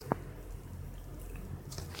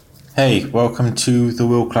Hey, welcome to the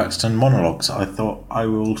Will Claxton Monologues. I thought I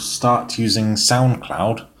will start using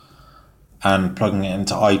SoundCloud and plugging it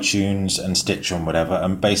into iTunes and Stitcher and whatever,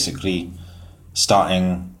 and basically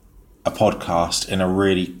starting a podcast in a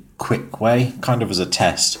really quick way, kind of as a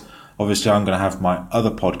test. Obviously, I'm going to have my other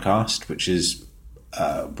podcast, which is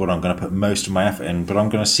what I'm going to put most of my effort in, but I'm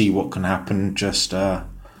going to see what can happen just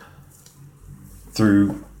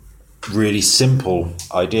through really simple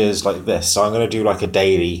ideas like this. So I'm going to do like a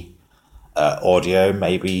daily audio,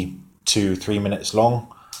 maybe 2-3 minutes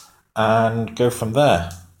long, and go from there.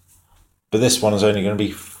 But this one is only going to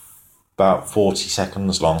be about 40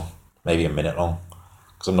 seconds long, maybe a minute long,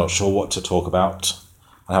 because I'm not sure what to talk about.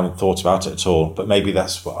 I haven't thought about it at all, but maybe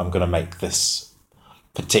that's what I'm going to make this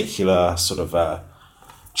particular sort of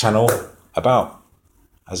channel about,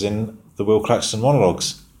 as in the Will Claxton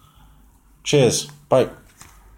Monologues. Cheers, bye.